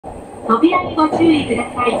扉にご注意くだ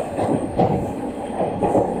さい。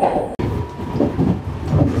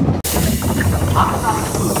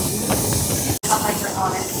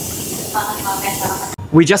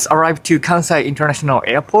We just arrived to Kansai International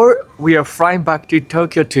Airport. We are flying back to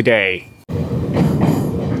Tokyo today.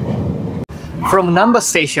 From Namba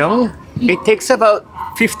Station, it takes about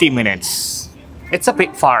 50 minutes. It's a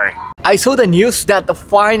bit far. I saw the news that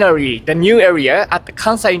finally the new area at the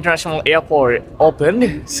Kansai International Airport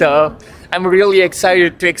opened, so I'm really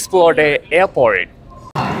excited to explore the airport.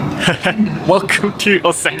 Welcome to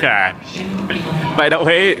Osaka. By the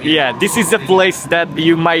way, yeah, this is the place that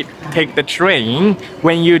you might take the train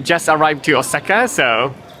when you just arrived to Osaka,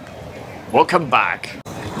 so welcome back.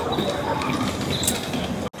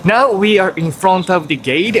 Now we are in front of the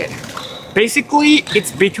gate. Basically,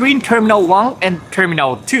 it's between Terminal 1 and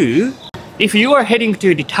Terminal 2. If you are heading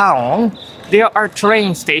to the town, there are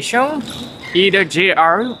train stations, either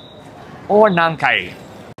JR or Nankai.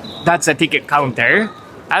 That's a ticket counter.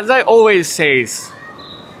 As I always say,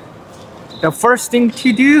 the first thing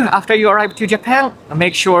to do after you arrive to Japan,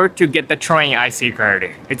 make sure to get the train IC card.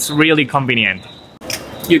 It's really convenient.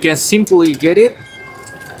 You can simply get it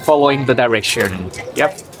following the direction.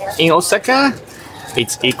 Yep. In Osaka,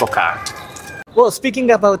 it's Ikoka. Well,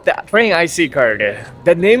 speaking about the train IC card,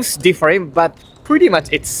 the name's different, but pretty much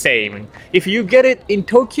it's same. If you get it in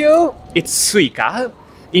Tokyo, it's Suica.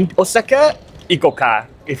 In Osaka, Ikoka.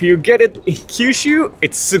 If you get it in Kyushu,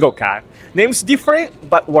 it's Sugoka. Name's different,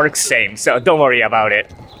 but works same, so don't worry about it.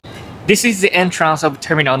 This is the entrance of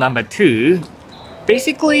terminal number 2.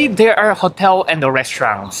 Basically, there are hotel and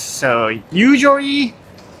restaurants, so usually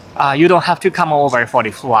you don't have to come over for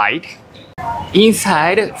the flight.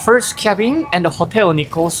 Inside, first cabin and the hotel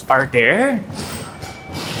Nikkos are there.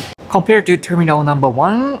 Compared to terminal number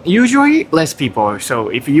 1, usually less people, so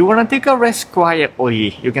if you wanna take a rest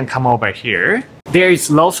quietly, you can come over here. There is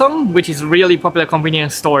Lawson, which is really popular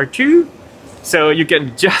convenience store too. So you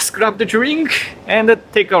can just grab the drink and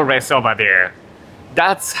take a rest over there.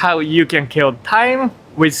 That's how you can kill time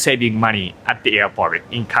with saving money at the airport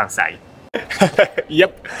in Kansai.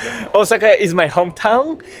 Yep, Osaka is my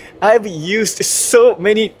hometown. I've used so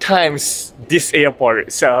many times this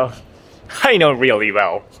airport, so I know really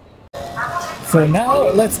well. So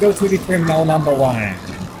now let's go to the terminal number 1.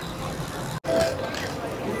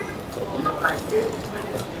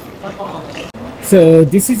 So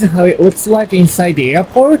this is how it looks like inside the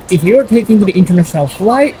airport. If you're taking the international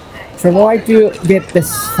flight, try to get the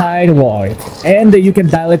sidewalk, and you can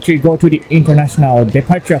directly go to the international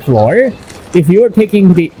departure floor. If you're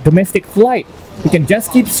taking the domestic flight, you can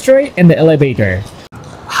just keep straight in the elevator.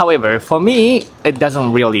 However, for me, it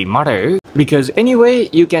doesn't really matter, because anyway,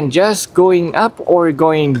 you can just going up or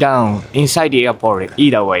going down inside the airport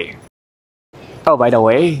either way. Oh, by the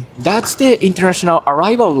way, that's the international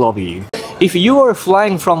arrival lobby. If you are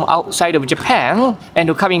flying from outside of Japan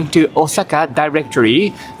and coming to Osaka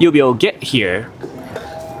directly, you will get here.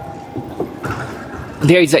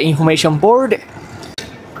 There is an information board,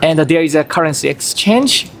 and there is a currency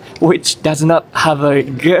exchange, which does not have a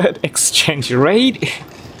good exchange rate,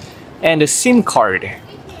 and a SIM card.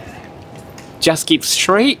 Just keep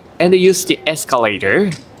straight and use the escalator.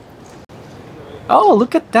 Oh,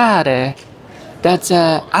 look at that! That's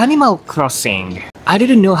Animal Crossing. I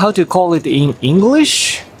didn't know how to call it in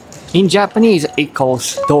English. In Japanese, it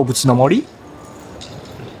calls 動物の森.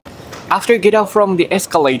 After you get out from the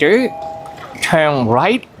escalator, turn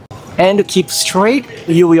right and keep straight.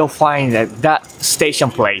 You will find that station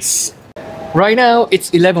place. Right now,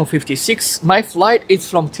 it's 11:56. My flight is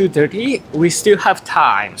from 2:30. We still have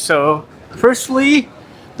time. So, firstly,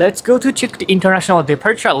 let's go to check the international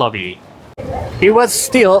departure lobby. It was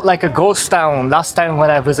still like a ghost town last time when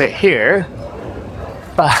I visited here.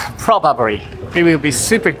 But probably it will be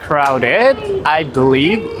super crowded, I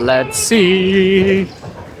believe. Let's see.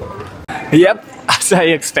 Yep, as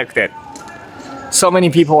I expected. So many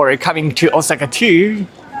people are coming to Osaka too.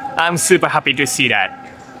 I'm super happy to see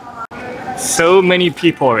that. So many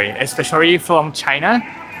people, especially from China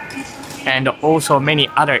and also many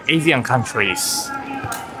other Asian countries.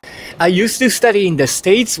 I used to study in the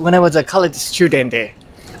States when I was a college student.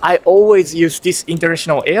 I always use this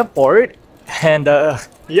international airport, and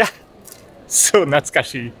yeah, so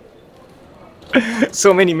natsukashi.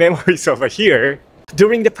 So many memories over here.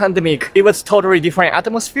 During the pandemic, it was totally different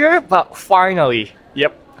atmosphere, but finally,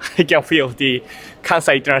 yep, I can feel the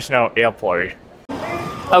Kansai International Airport.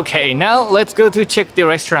 Okay, now let's go to check the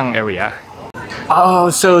restaurant area. Oh,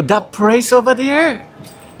 so that place over there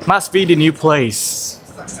must be the new place.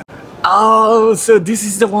 Oh, so this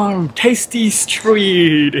is the one, Tasty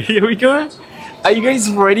Street. Here we go. Are you guys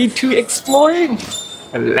ready to explore?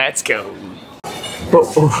 Let's go.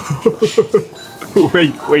 Oh.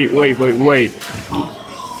 Wait.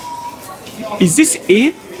 Is this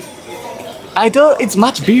it? I thought it's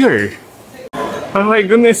much bigger. Oh my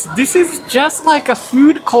goodness, this is just like a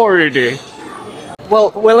food court.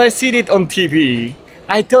 Well, when I see it on TV,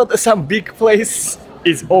 I thought some big place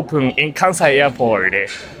is open in Kansai airport.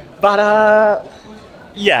 But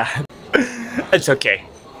yeah, it's okay.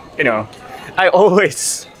 You know, I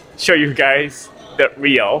always show you guys the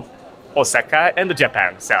real Osaka and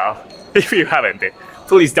Japan. So if you haven't,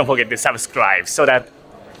 please don't forget to subscribe so that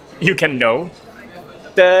you can know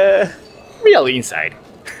the real inside.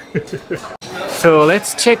 So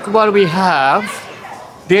let's check what we have.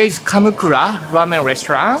 There is Kamukura ramen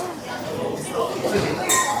restaurant.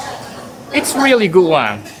 It's really good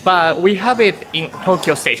one, but we have it in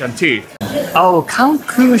Tokyo Station too. Oh,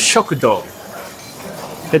 Kanku Shokudou.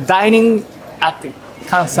 The dining at the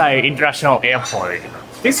Kansai International Airport.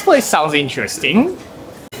 This place sounds interesting.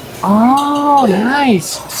 Oh,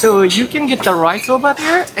 nice. So you can get the rice over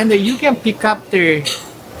there and then you can pick up the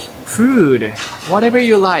food, whatever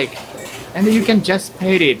you like, and then you can just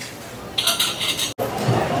pay it.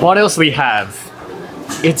 What else we have?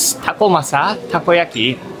 It's takomasa,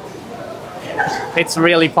 takoyaki. It's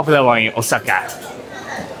really popular one in Osaka.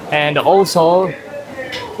 And also,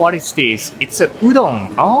 what is this? It's a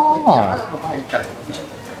udon. Oh,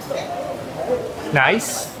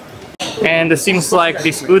 nice. And it seems like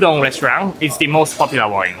this udon restaurant is the most popular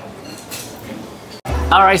one.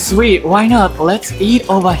 Alright, sweet. Why not? Let's eat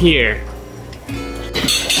over here.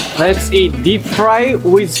 Let's eat deep fry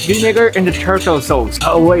with vinegar and the turtle sauce.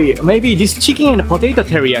 Oh wait, maybe this chicken and potato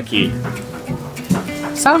teriyaki.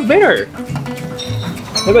 Sounds better.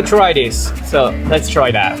 Never try this, so let's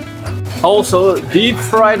try that. Also, deep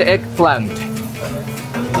fried eggplant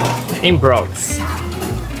in broth.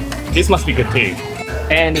 This must be good too.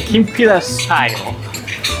 And kimpila style,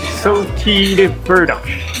 salted burdock.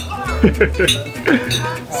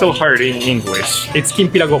 So hard in English. It's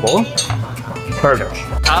kimpila gobo, burdock.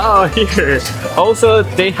 Oh, here. Also,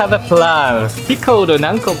 they have a plum, pickled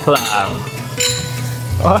nanko plum.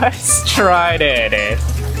 Let's try it.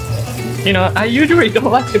 You know, I usually don't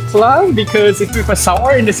like the plum because it's super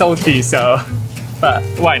sour and salty, so, but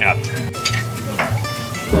why not?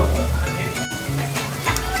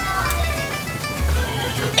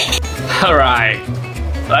 Alright,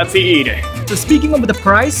 let's eat. So speaking of the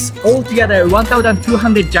price, altogether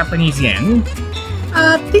 1,200 Japanese yen.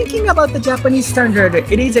 Thinking about the Japanese standard,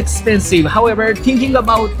 it is expensive. However, thinking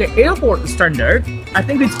about the airport standard, I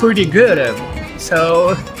think it's pretty good.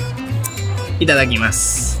 So,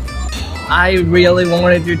 itadakimasu. I really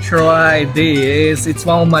wanted to try this. It's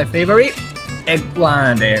one of my favorite,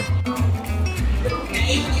 eggplant. It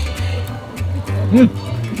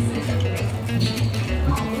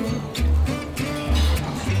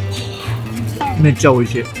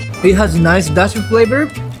has nice dashi flavor.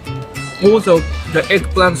 Also, the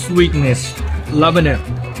eggplant sweetness. Loving it.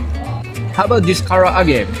 How about this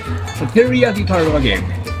karaage? The teriyaki karaage.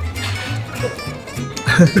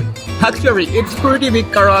 Actually, it's pretty big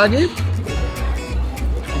karaage.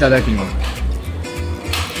 Itadakimasu.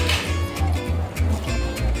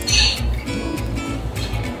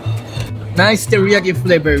 Nice teriyaki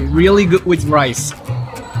flavor, really good with rice.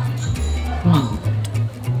 Oh.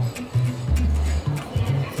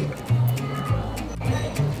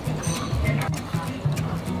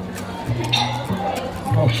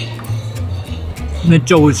 めっ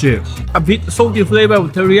ちゃ美味しい. A bit salty flavor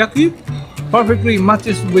of teriyaki perfectly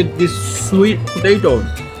matches with this sweet potato.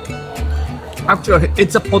 Actually,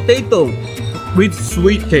 it's a potato with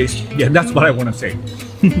sweet taste. Yeah, that's what I want to say.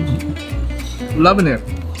 Loving it.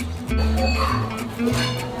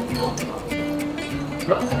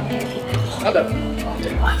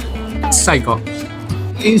 Psycho.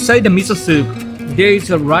 Inside the miso soup, there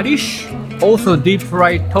is a radish, also deep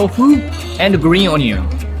fried tofu, and green onion.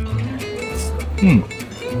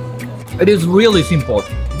 It is really simple,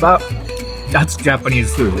 but that's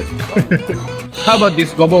Japanese food. How about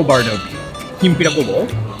this gobo bardo? Kimpira gobo.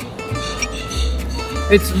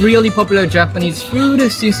 It's really popular Japanese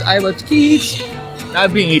food since I was kids.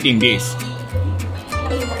 I've been eating this.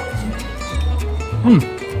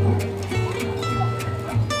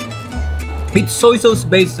 It's soy sauce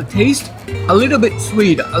based taste, a little bit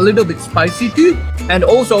sweet, a little bit spicy too, and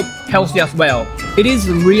also healthy as well. It is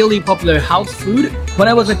really popular house food. When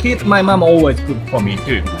I was a kid, my mom always cooked for me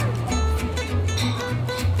too.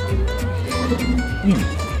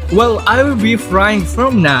 Well, I will be flying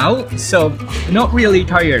from now, so not really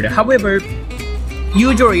tired. However,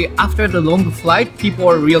 usually after the long flight, people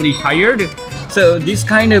are really tired. So this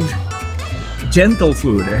kind of gentle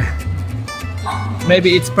food,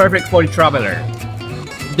 maybe it's perfect for the traveler.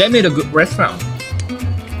 They made a good restaurant.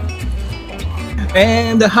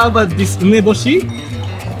 And how about this umeboshi?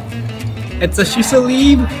 It's a shiso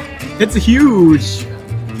leaf. It's huge.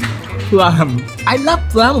 Plum. I love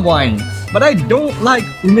plum wine, but I don't like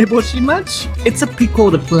umeboshi much. It's a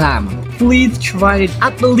pickled plum. Please try it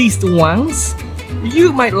at least once.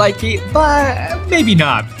 You might like it, but maybe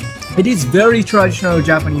not. It is very traditional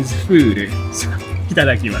Japanese food. So, いた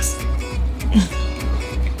だきます。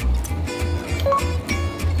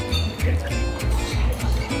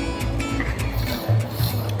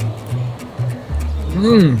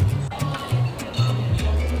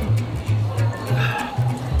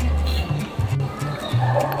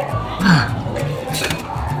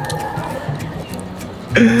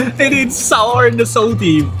It is sour and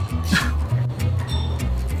salty.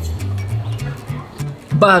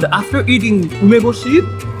 But after eating umeboshi,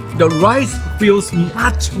 the rice feels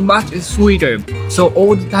much sweeter. So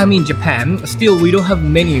all the time in Japan, still we don't have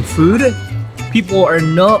many food. People are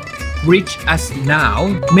not rich as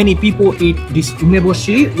now. Many people eat this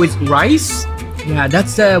umeboshi with rice. Yeah,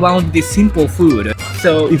 that's one of the simple food.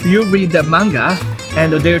 So if you read the manga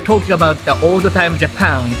and they're talking about the all the time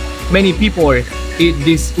Japan, many people eat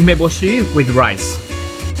this umeboshi with rice.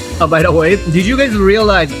 Oh, by the way, did you guys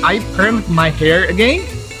realize I permed my hair again?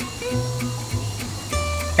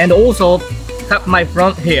 And also cut my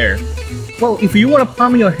front hair. Well, if you want to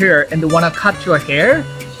perm your hair and want to cut your hair,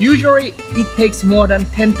 usually it takes more than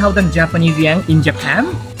 10,000 Japanese yen in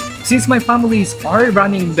Japan. Since my families are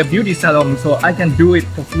running the beauty salon, so I can do it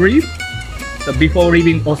for free. So before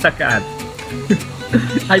leaving Osaka,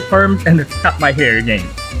 I permed and cut my hair again.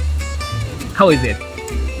 How is it?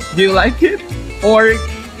 Do you like it? Or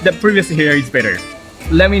the previous hair is better?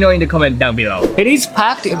 Let me know in the comment down below. It is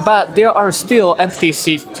packed, but there are still empty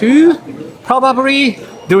seats too. Probably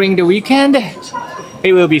during the weekend,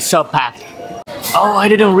 it will be so packed. Oh, I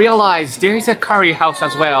didn't realize there is a curry house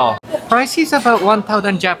as well. Price is about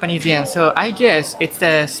 1,000 Japanese yen, so I guess it's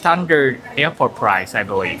the standard airport price, I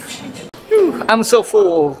believe. Whew, I'm so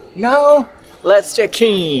full. Now, let's check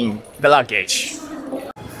in the luggage.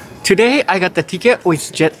 Today, I got the ticket with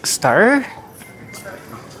Jetstar.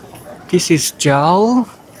 This is JAL.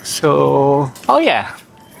 So, oh yeah,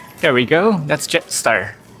 there we go. That's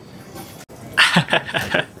Jetstar.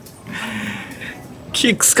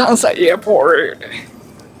 Kansai Airport.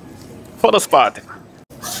 Photo spot.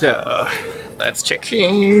 So, let's check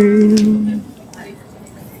in.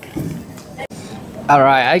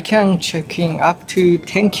 Alright, I can check in up to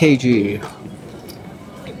 10 kg.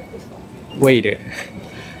 Wait,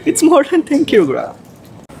 it's more than 10 kilogram.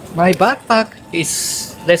 My backpack is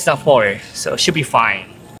less than 4, so should be fine.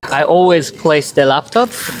 I always place the laptop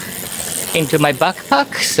into my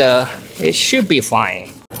backpack, so it should be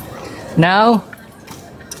fine. Now,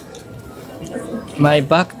 my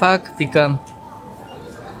backpack become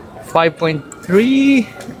 5.3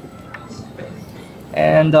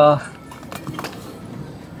 and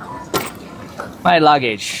my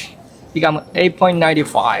luggage become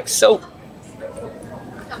 8.95, so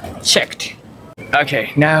checked.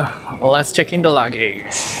 Okay, now let's check in the luggage.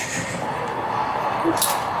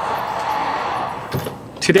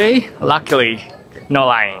 Today, luckily, no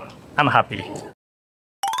line. I'm happy.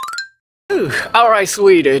 Alright,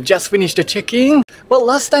 sweet, just finished the check-in. Well,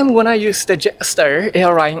 last time when I used the Jetstar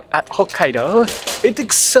Airline at Hokkaido, it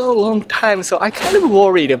took so long time, so I kind of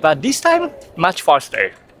worried, but this time, much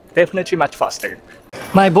faster. Definitely much faster.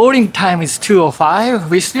 My boarding time is 2:05.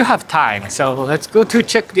 We still have time, so let's go to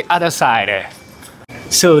check the other side.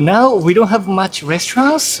 So now we don't have much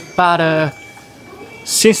restaurants, but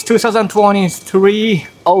since 2023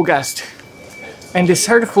 August, and the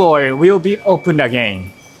third floor will be opened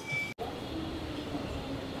again.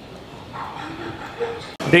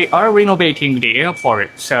 They are renovating the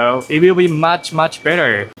airport, so it will be much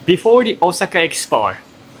better. Before the Osaka Expo,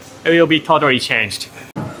 it will be totally changed.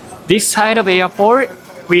 This side of the airport,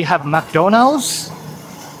 we have McDonald's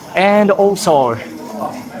and also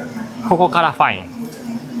Kokokara Fine,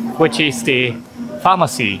 which is the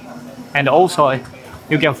pharmacy, and also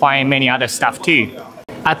you can find many other stuff too.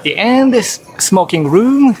 At the end is smoking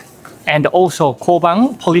room and also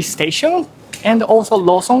Koban police station and also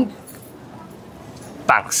Lawson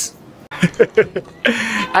banks.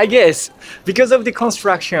 I guess because of the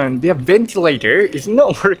construction, the ventilator is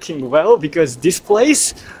not working well because this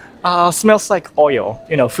place smells like oil,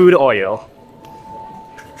 you know, food oil.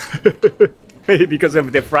 Maybe because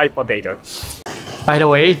of the fried potato. By the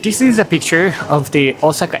way, this is a picture of the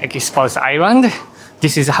Osaka Expo's island.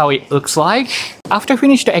 This is how it looks like. After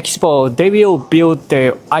finish the Expo, they will build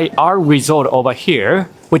the IR resort over here,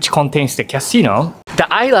 which contains the casino.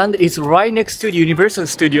 The island is right next to the Universal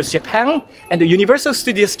Studios Japan, and the Universal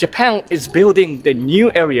Studios Japan is building the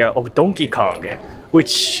new area of Donkey Kong,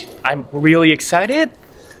 which I'm really excited.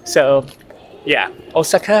 So yeah,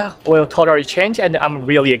 Osaka will totally change and I'm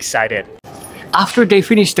really excited. After they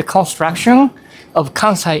finish the construction of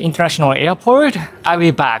Kansai International Airport, I will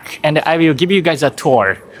be back and I will give you guys a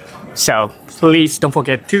tour. So please don't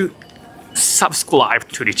forget to subscribe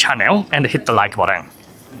to the channel and hit the like button.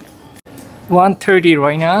 1:30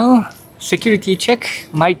 right now. Security check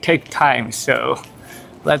might take time, so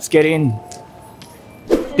let's get in.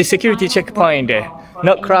 The security checkpoint,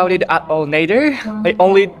 not crowded at all neither. It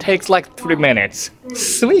only takes like 3 minutes.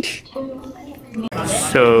 Sweet!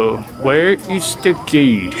 So, where is the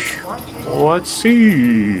gate? Let's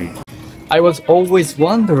see. I was always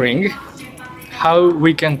wondering how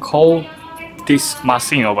we can call this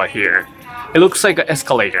machine over here. It looks like an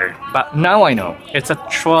escalator, but now I know. It's a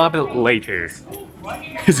travelator.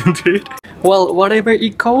 Isn't it? Well, whatever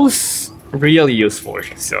it calls, really useful,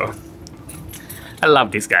 so I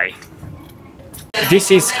love this guy. This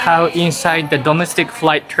is how inside the domestic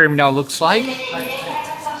flight terminal looks like.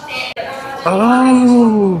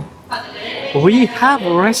 Oh, we have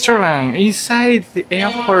a restaurant inside the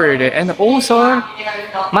airport and also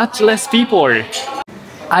much less people.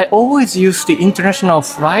 I always use the international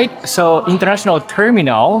flight, so international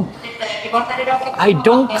terminal. I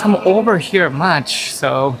don't come over here much,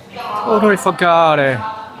 so totally forgot.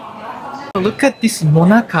 Look at this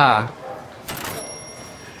monaka.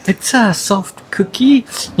 It's a soft cookie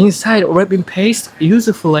inside wrapping paste,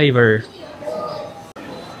 yuzu flavor.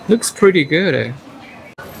 Looks pretty good.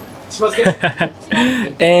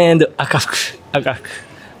 And akaku.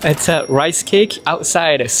 It's a rice cake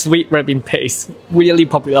outside sweet wrapping paste. Really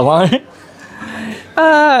popular one.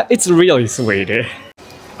 It's really sweet.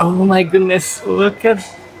 Oh my goodness, look at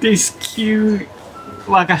this cute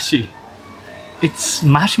wagashi. It's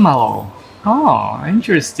marshmallow. Oh,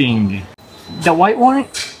 interesting. The white one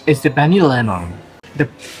is the vanilla lemon. The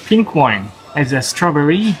pink one is a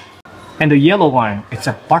strawberry. And the yellow one is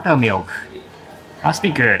a buttermilk. Must be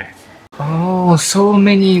good. Oh, so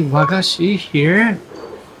many wagashi here.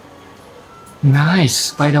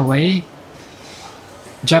 Nice, by the way.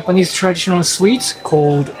 Japanese traditional sweets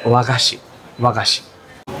called wagashi. Wagashi.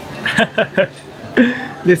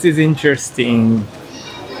 This is interesting.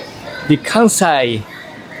 The Kansai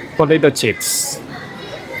potato chips.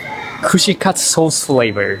 Kushikatsu sauce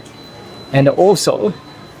flavor. And also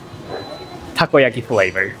takoyaki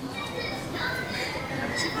flavor.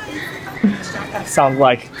 Sounds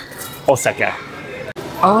like Osaka.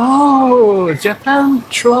 Oh, Japan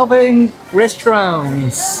traveling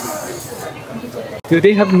restaurants. Do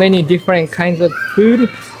they have many different kinds of food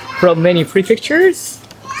from many prefectures?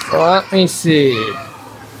 Let me see.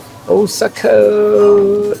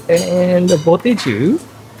 Osaka and Boteju.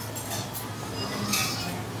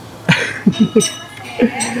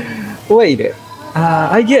 Wait,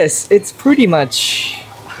 I guess it's pretty much,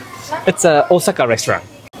 it's a Osaka restaurant.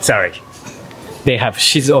 Sorry. They have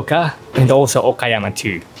Shizuoka and also Okayama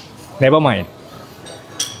too. Never mind.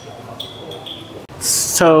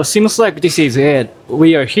 So seems like this is it.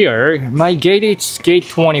 We are here. My gate is gate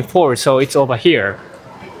 24, so it's over here.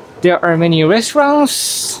 There are many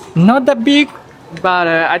restaurants, not that big, but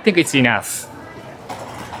I think it's enough.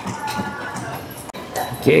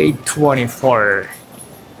 Gate 24.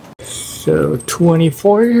 So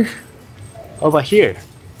 24 over here.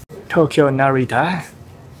 Tokyo Narita.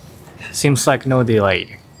 Seems like no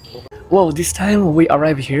delay. Well, this time we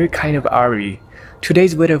arrived here kind of early.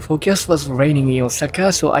 Today's weather forecast was raining in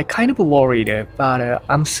Osaka, so I kind of worried, but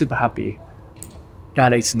I'm super happy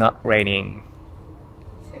that it's not raining.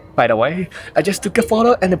 By the way, I just took a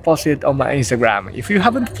photo and posted it on my Instagram. If you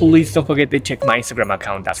haven't, please don't forget to check my Instagram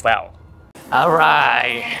account as well.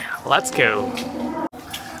 Alright, let's go.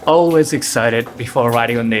 Always excited before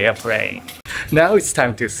riding on the airplane. Now it's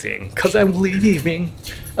time to sing, cause I'm leaving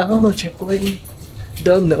on a jet plane.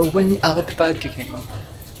 Don't know when I'll be back again.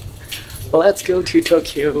 Let's go to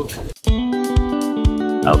Tokyo.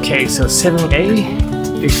 Okay, so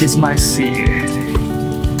 7A, this is my seat.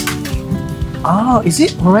 Oh, is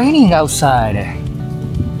it raining outside?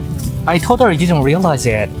 I totally didn't realize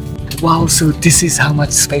it. Wow, so this is how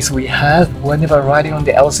much space we have whenever riding on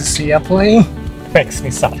the LCC airplane? Makes me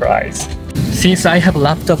surprised. Since I have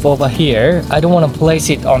laptop over here, I don't want to place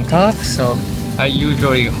it on top, so I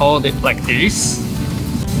usually hold it like this.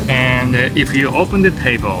 And if you open the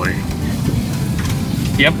table,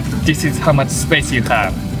 yep, this is how much space you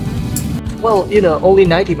have. Well, you know, only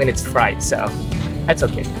 90 minutes flight, so That's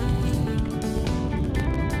okay.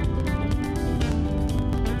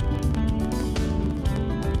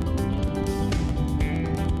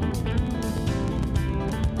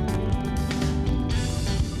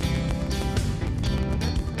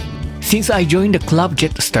 Since I joined the club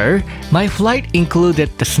Jetstar, my flight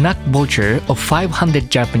included the snack voucher of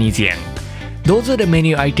 500 Japanese yen. Those are the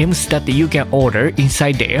menu items that you can order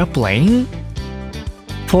inside the airplane.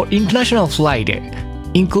 For international flight,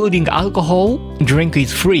 including alcohol, drink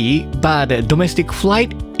is free, but domestic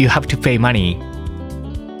flight, you have to pay money.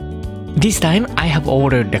 This time, I have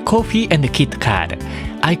ordered the coffee and the Kit Kat.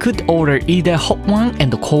 I could order either hot one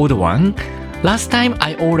and the cold one. Last time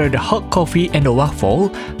I ordered hot coffee and a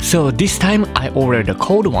waffle, so this time I ordered a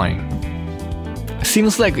cold one.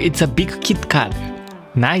 Seems like it's a big Kit Kat.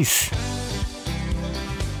 Nice!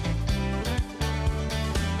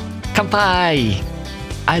 Kanpai!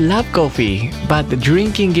 I love coffee, but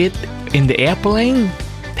drinking it in the airplane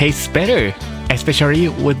tastes better, especially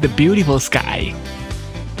with the beautiful sky.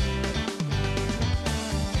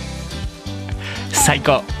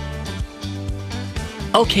 Psycho!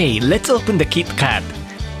 Okay, let's open the Kit Kat.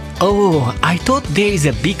 Oh, I thought there is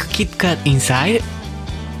a big Kit Kat inside.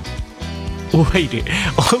 Wait,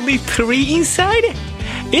 only 3 inside?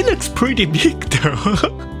 It looks pretty big though.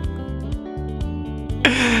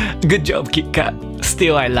 Good job, Kit Kat.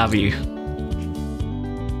 Still, I love you.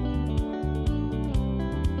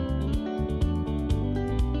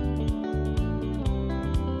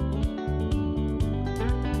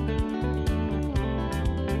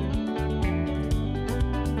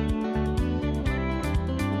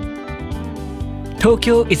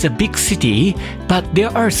 Tokyo is a big city, but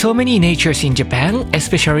there are so many natures in Japan,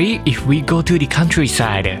 especially if we go to the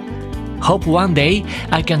countryside. Hope one day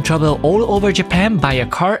I can travel all over Japan by a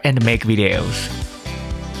car and make videos.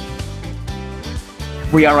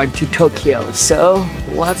 We arrived to Tokyo, so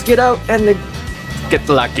let's get out and get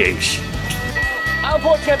the luggage.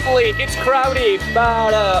 Unfortunately, it's crowded,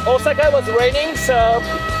 but Osaka was raining, so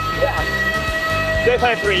yeah,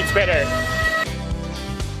 definitely it's better.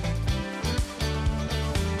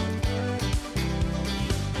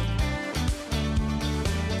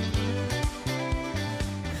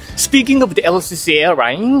 Speaking of the LCC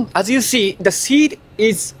Airline, as you see, the seat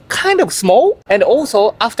is kind of small, and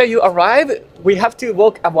also after you arrive, we have to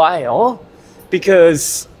walk a while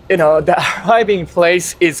because, you know, the arriving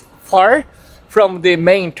place is far from the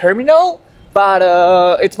main terminal, but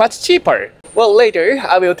it's much cheaper. Well, later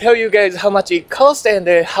I will tell you guys how much it cost and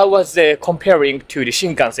how was comparing to the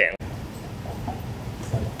Shinkansen.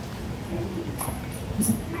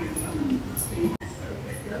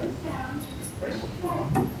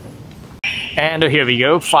 And here we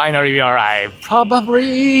go, finally we arrived.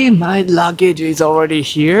 Probably my luggage is already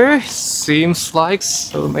here. Seems like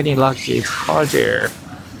so many luggage are there.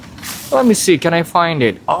 Let me see, can I find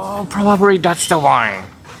it? Oh, probably that's the one.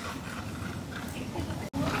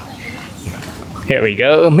 Here we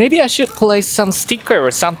go. Maybe I should place some sticker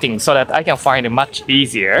or something so that I can find it much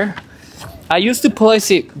easier. I used to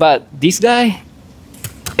place it, but this guy,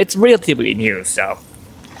 it's relatively new, so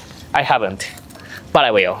I haven't, but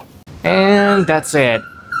I will. And that's it.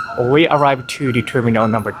 We arrived to the terminal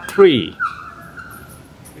number 3.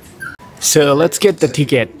 So let's get the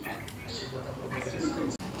ticket.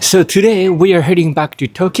 So today we are heading back to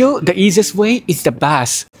Tokyo. The easiest way is the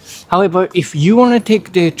bus. However, if you want to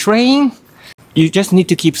take the train, you just need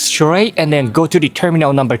to keep straight and then go to the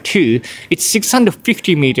terminal number 2. It's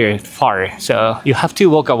 650 meters far, so you have to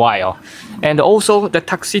walk a while. And also the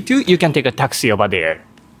taxi too, you can take a taxi over there.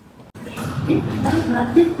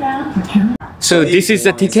 So this is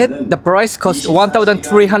the ticket. The price costs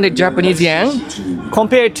 1,300 Japanese yen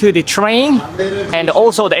compared to the train and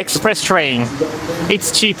also the express train.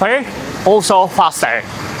 It's cheaper, also faster.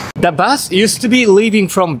 The bus used to be leaving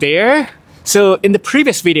from there. So in the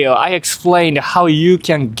previous video, I explained how you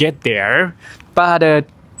can get there, but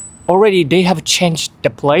already they have changed the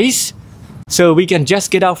place. So we can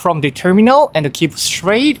just get out from the terminal and keep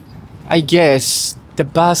straight. I guess the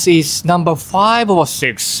bus is number 5 or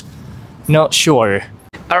 6. Not sure.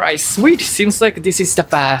 Alright, sweet. Seems like this is the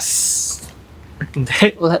bus.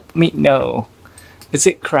 Let me know. Is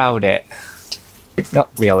it crowded? Not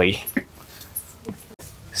really.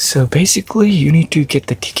 So basically, you need to get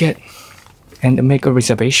the ticket and make a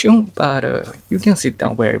reservation, but you can sit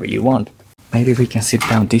down wherever you want. Maybe we can sit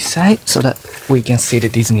down this side so that we can see the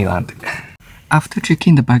Disneyland. After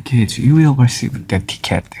checking the baggage, you will receive the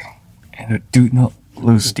ticket. And do not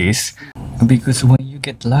lose this, because when you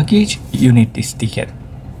get luggage, you need this ticket.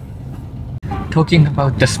 Talking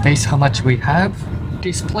about the space, how much we have,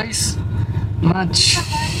 this place, much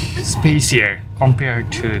space here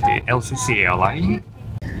compared to the LCC Airline.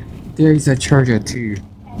 There is a charger too.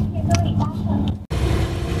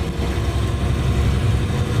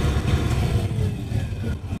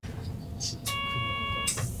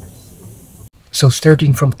 So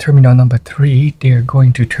starting from terminal number 3, they're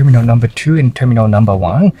going to terminal number 2 and terminal number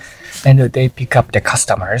 1, and they pick up the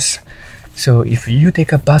customers. So if you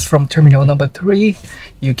take a bus from terminal number 3,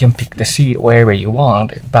 you can pick the seat wherever you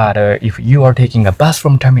want. But if you are taking a bus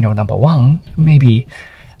from terminal number 1, maybe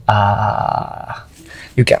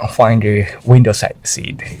you can find a window side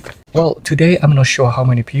seat. Well, today I'm not sure how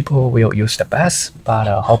many people will use the bus, but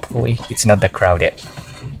hopefully it's not that crowded.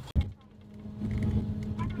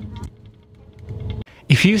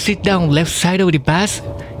 If you sit down left side of the bus,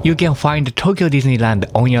 you can find Tokyo Disneyland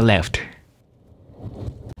on your left.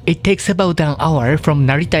 It takes about an hour from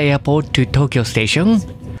Narita Airport to Tokyo Station.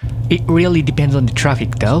 It really depends on the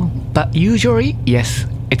traffic though, but usually, yes,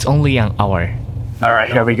 it's only an hour.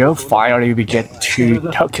 Alright, here we go. Finally we get to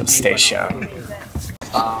Tokyo Station.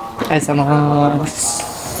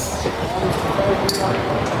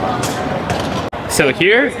 So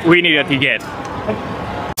here, we need a ticket.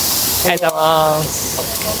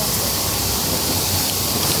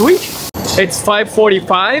 Sweet! It's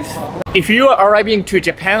 5:45. If you are arriving to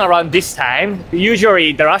Japan around this time,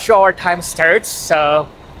 usually the rush hour time starts, so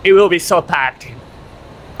it will be so packed.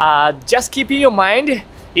 Just keep in mind,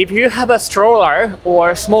 if you have a stroller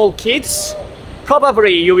or small kids,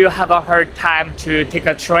 probably you will have a hard time to take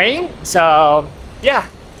a train. So yeah,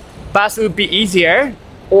 bus would be easier,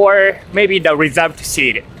 or maybe the reserved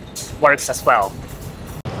seat works as well.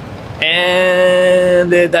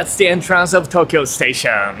 And that's the entrance of Tokyo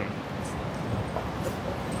Station.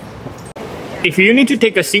 If you need to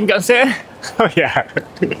take a Shinkansen, oh yeah,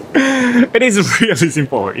 it is really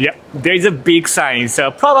simple. Yeah, there is a big sign, so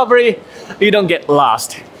probably you don't get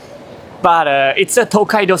lost. But it's a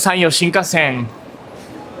Tokaido Sanyo Shinkansen.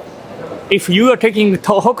 If you are taking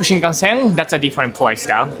Tohoku Shinkansen, that's a different place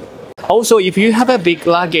now. Also, if you have a big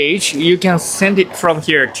luggage, you can send it from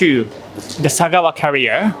here to the Sagawa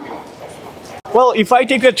carrier. Well, if I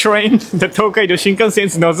take a train, the Tokaido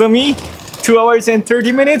Shinkansen's Nozomi, 2 hours and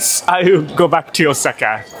 30 minutes, I will go back to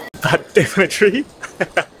Osaka. But definitely,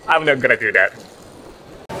 I'm not gonna do that.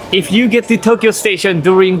 If you get to Tokyo Station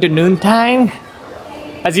during the noontime,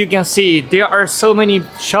 as you can see, there are so many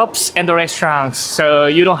shops and restaurants, so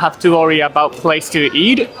you don't have to worry about place to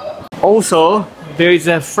eat. Also, there is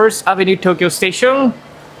a First Avenue Tokyo Station,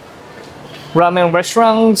 ramen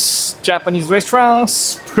restaurants, Japanese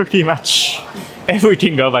restaurants, pretty much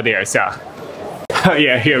everything over there. So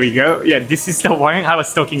yeah, here we go. Yeah, this is the one I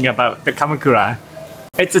was talking about, the Kamakura.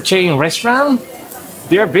 It's a chain restaurant.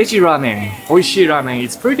 Their veggie ramen, oishii ramen,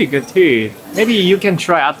 it's pretty good too. Maybe you can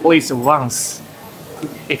try at least once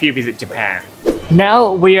if you visit Japan.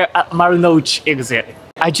 Now we are at Marunouchi exit.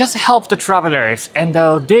 I just helped the travelers, and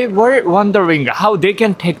they were wondering how they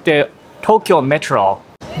can take the Tokyo Metro.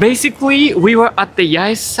 Go we were at the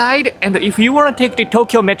Yae side, and if you want to take the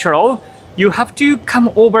Tokyo Metro, you have to come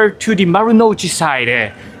over to the Marunouchi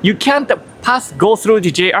side. You can't go through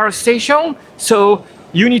the JR station, so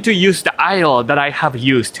you need to use the aisle that I have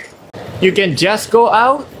used. You can just go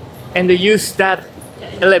out and use that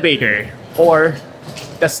elevator or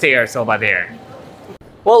the stairs over there.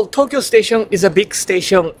 Well, Tokyo Station is a big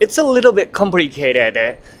station. It's a little bit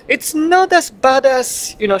complicated. It's not as bad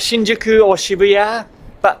as, Shinjuku or Shibuya,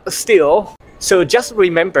 but still. So just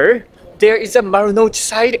remember, there is a Marunouchi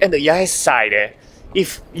side and the Yae side.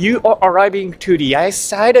 If you are arriving to the Yae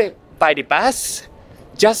side by the bus,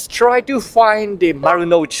 just try to find the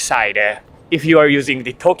Marunouchi side if you are using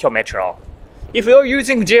the Tokyo Metro. If you are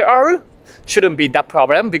using JR, shouldn't be that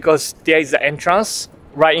problem because there is the entrance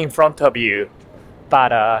right in front of you.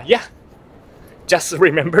 But yeah, just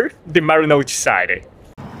remember the Marunouchi side.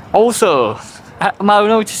 Also, at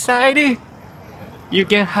Marunouchi side, you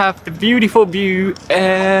can have the beautiful view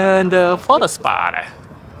and photo spot.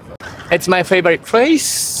 It's my favorite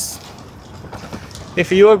place. If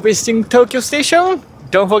you are visiting Tokyo Station,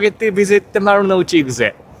 don't forget to visit the Marunouchi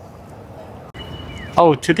exit.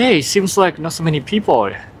 Oh, today seems like not so many people.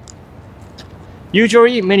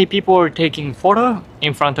 Usually, many people are taking photo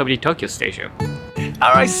in front of the Tokyo Station.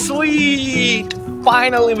 Alright, sweet!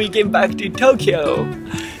 Finally, we came back to Tokyo.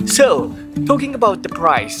 So, talking about the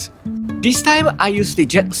price. This time, I used the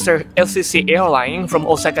Jetstar LCC Airline from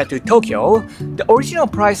Osaka to Tokyo. The original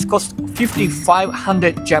price cost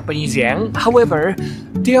 5,500 Japanese yen. However,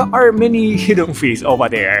 there are many hidden fees over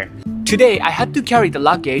there. Today, I had to carry the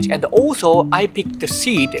luggage, and also I picked the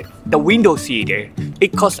seat, the window seat,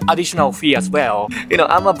 it costs additional fee as well. You know,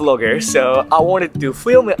 I'm a blogger, so I wanted to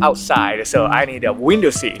film it outside, so I need a window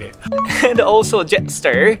seat. And also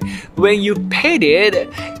Jetstar, when you paid it,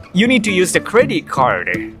 you need to use the credit card.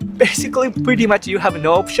 Basically, pretty much you have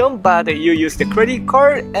no option, but you use the credit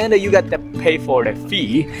card and you got to pay for the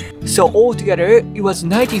fee. So altogether, it was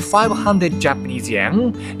 9,500 Japanese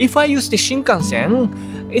yen. If I use the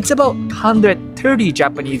Shinkansen, it's about 130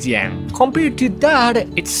 Japanese yen. Compared to that,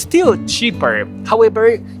 it's still cheaper.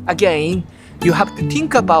 However, again, you have to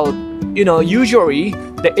think about, you know, usually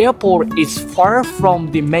the airport is far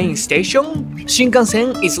from the main station.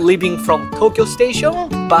 Shinkansen is leaving from Tokyo station,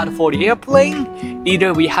 but for the airplane,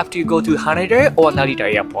 either we have to go to Haneda or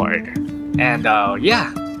Narita airport. And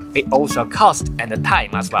yeah, it also costs and the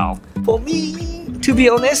time as well. For me, to be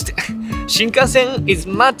honest, Shinkansen is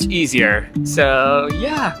much easier. So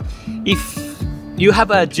yeah, if you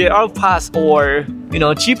have a JR pass or, you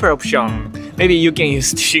know, cheaper option, maybe you can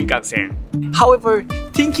use the Shinkansen. However,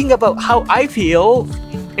 thinking about how I feel,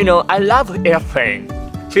 you know, I love airplane.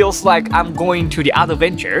 Feels like I'm going to the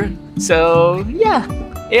adventure. So yeah,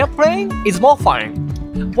 airplane is more fun.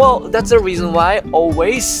 Well, that's the reason why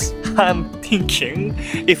always I'm thinking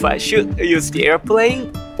if I should use the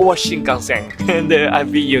airplane or Shinkansen, and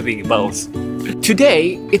I've been using both.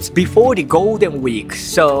 Today, it's before the Golden Week,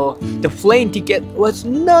 so the plane ticket was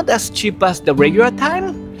not as cheap as the regular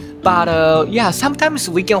time. But yeah, sometimes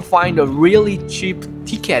we can find a really cheap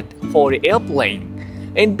ticket for the airplane.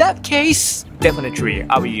 In that case, definitely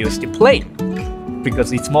I will use the plane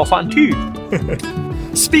because it's more fun too.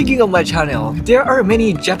 Speaking of my channel, there are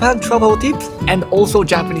many Japan travel tips and also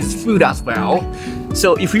Japanese food as well.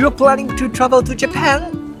 So if you're planning to travel to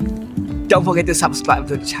Japan, don't forget to subscribe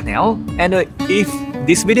to the channel. And if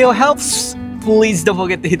this video helps, please don't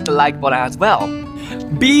forget to hit the like button as well.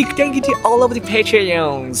 Big thank you to all of the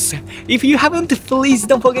Patreons. If you haven't, please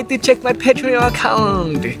don't forget to check my Patreon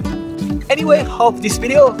account. Anyway, hope this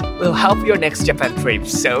video will help your next Japan trip.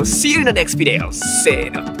 So see you in the next video. Say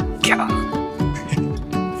no.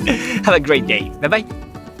 Have a great day. Bye bye.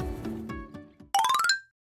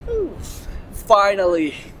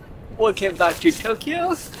 Finally, we came back to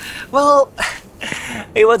Tokyo. Well,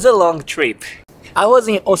 it was a long trip. I was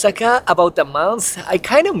in Osaka about a month. I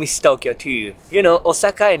kind of miss Tokyo too. You know,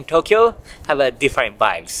 Osaka and Tokyo have a different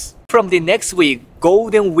vibes. From the next week,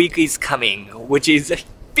 Golden Week is coming, which is a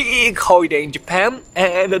big holiday in Japan,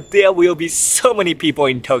 and there will be so many people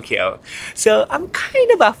in Tokyo. So I'm kind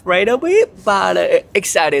of afraid of it, but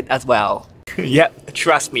excited as well. Yep,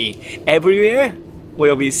 trust me, everywhere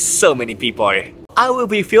will be so many people. I will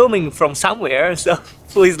be filming from somewhere, so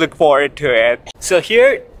please look forward to it. So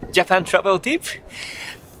here, Japan travel tip.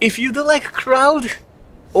 If you don't like crowd,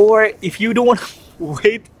 or if you don't want to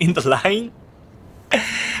wait in the line,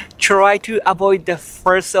 try to avoid the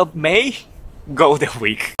 1st of May, Golden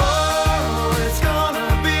Week.